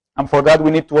 And for that,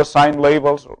 we need to assign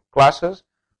labels or classes,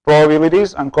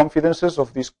 probabilities, and confidences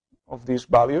of these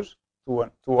values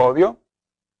to audio.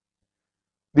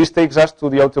 This takes us to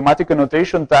the automatic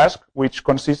annotation task, which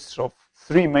consists of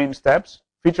three main steps: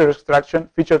 feature extraction,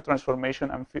 feature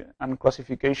transformation, and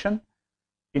classification.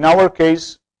 In our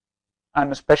case,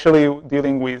 and especially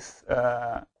dealing with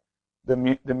the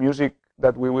music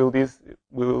that we will deal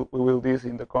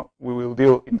in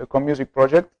the CompMusic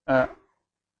project,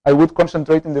 I would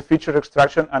concentrate in the feature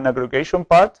extraction and aggregation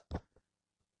part,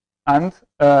 and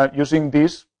using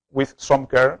this with some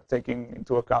care, taking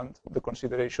into account the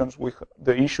considerations,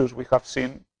 the issues we have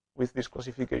seen with these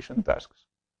classification tasks.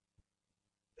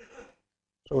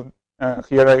 So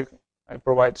here I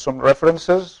provide some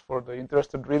references for the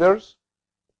interested readers.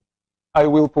 I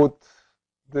will put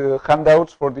the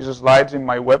handouts for these slides in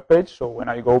my webpage, so when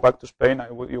I go back to Spain,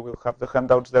 you will have the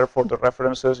handouts there for the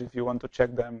references if you want to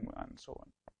check them and so on.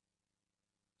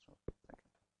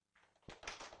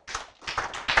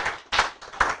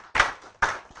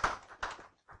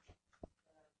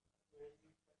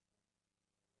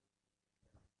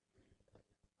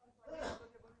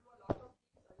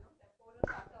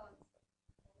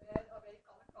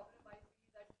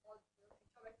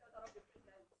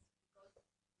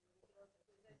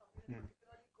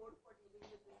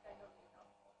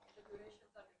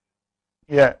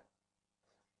 Yeah,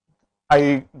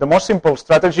 the most simple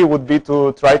strategy would be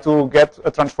to try to get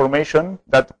a transformation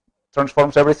that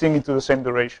transforms everything into the same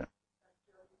duration.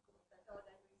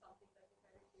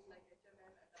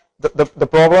 the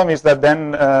problem is that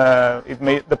then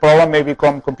the problem may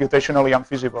become computationally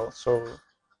unfeasible. So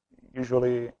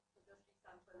usually,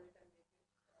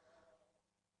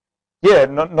 yeah,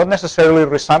 not necessarily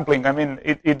resampling. I mean,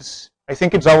 I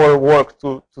think it's our work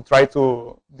to try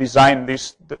to design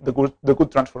the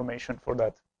good transformation for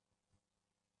that.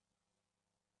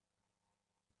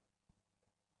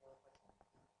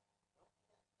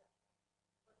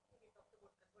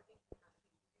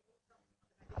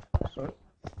 Sorry?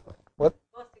 What?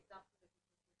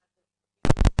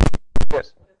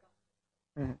 Yes.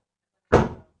 Mm-hmm.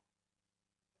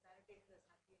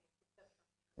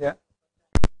 Yeah.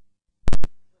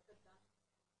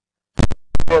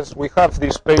 Yes, we have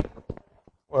this paper.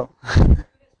 Well,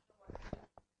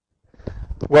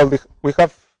 well, we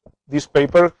have this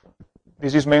paper.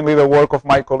 This is mainly the work of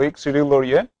my colleague Cyril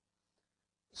Laurier.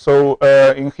 So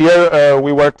in here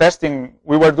we were testing.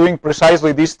 We were doing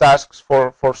precisely these tasks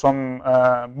for some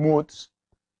moods,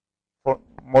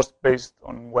 most based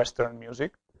on Western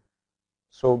music.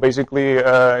 So basically,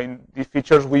 in the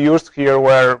features we used here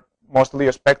were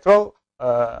mostly spectral,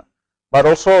 but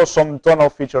also some tonal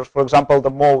features. For example, the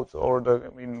mode, or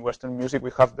in Western music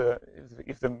we have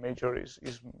if the major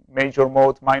is major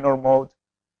mode, minor mode.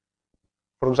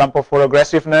 For example, for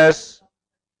aggressiveness.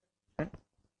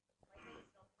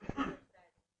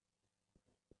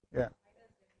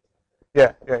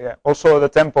 Yeah. Also, the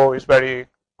tempo is very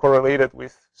correlated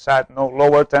with sad. No,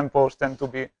 lower tempos tend to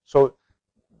be so.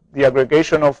 The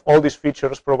aggregation of all these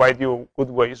features provide you good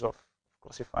ways of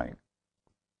classifying.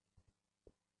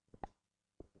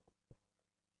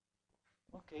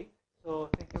 Okay, so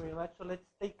thank you very much. So let's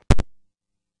take